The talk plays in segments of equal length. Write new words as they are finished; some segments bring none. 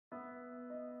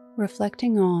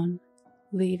reflecting on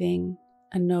leaving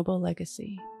a noble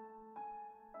legacy.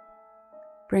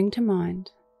 Bring to mind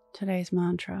today's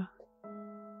mantra.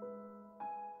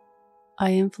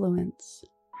 I influence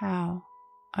how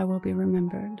I will be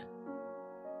remembered.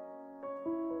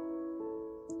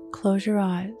 Close your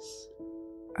eyes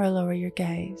or lower your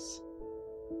gaze.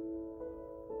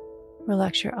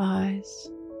 Relax your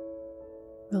eyes,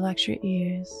 relax your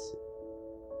ears,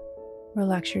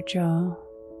 relax your jaw.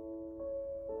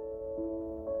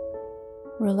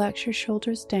 Relax your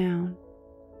shoulders down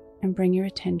and bring your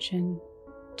attention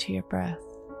to your breath.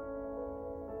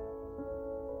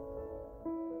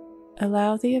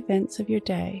 Allow the events of your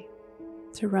day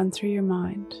to run through your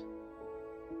mind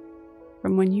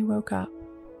from when you woke up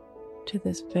to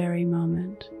this very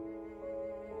moment.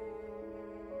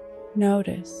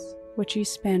 Notice what you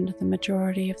spend the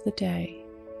majority of the day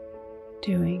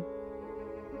doing.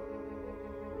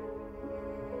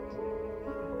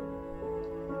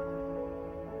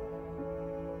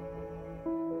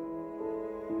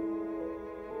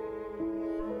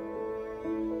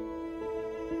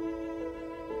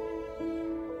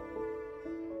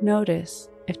 Notice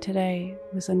if today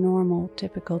was a normal,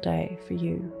 typical day for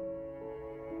you.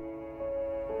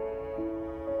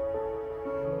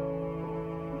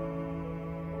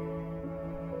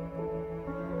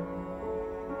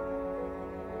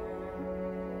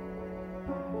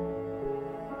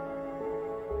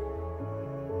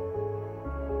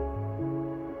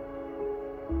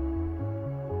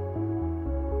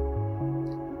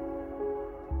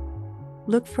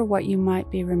 Look for what you might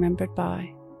be remembered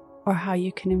by, or how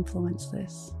you can influence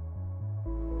this.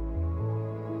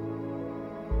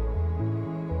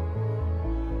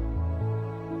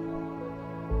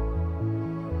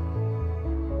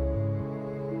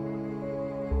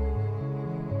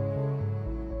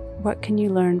 What can you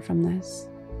learn from this?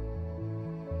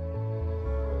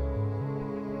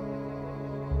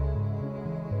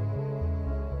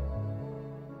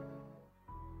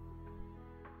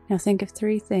 Now think of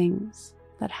 3 things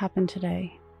that happened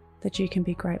today that you can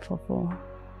be grateful for.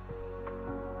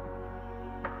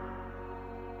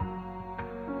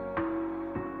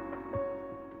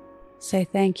 Say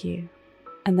thank you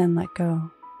and then let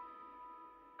go,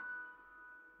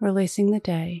 releasing the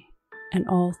day and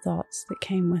all thoughts that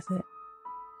came with it.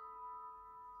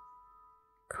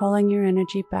 Calling your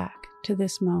energy back to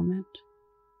this moment,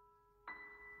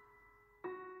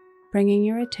 bringing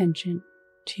your attention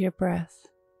to your breath,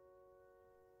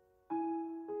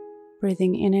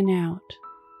 breathing in and out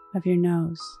of your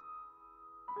nose,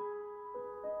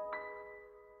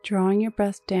 drawing your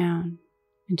breath down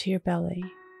into your belly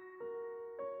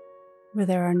where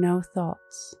there are no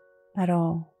thoughts at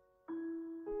all.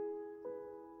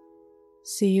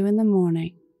 See you in the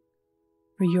morning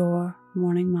for your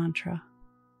morning mantra.